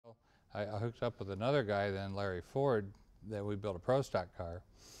I hooked up with another guy then, Larry Ford, that we built a Pro Stock car.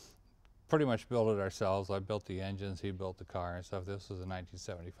 Pretty much built it ourselves. I built the engines, he built the car and stuff. This was in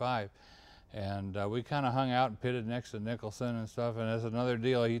 1975. And we kind of hung out and pitted next to Nicholson and stuff. And as another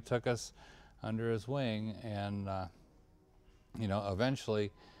deal, he took us under his wing. And, you know,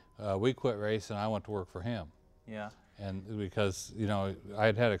 eventually we quit racing. I went to work for him. Yeah. And because, you know, I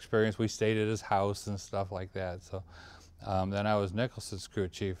had experience, we stayed at his house and stuff like that. So then I was Nicholson's crew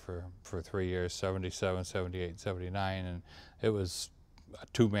chief for 3 years, 77, 78, 79. And it was a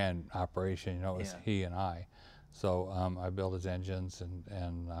two-man operation, you know, it was he and I. So I built his engines,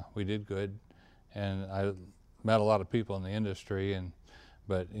 and we did good. And I met a lot of people in the industry,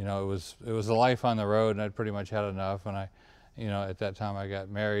 but you know, it was a life on the road, and I'd pretty much had enough. And you know, at that time I got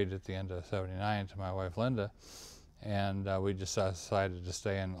married at the end of '79 to my wife Linda, and we just decided to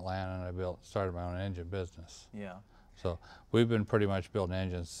stay in Atlanta, and I started my own engine business. Yeah. So we've been pretty much building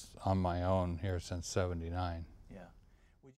engines on my own here since '79.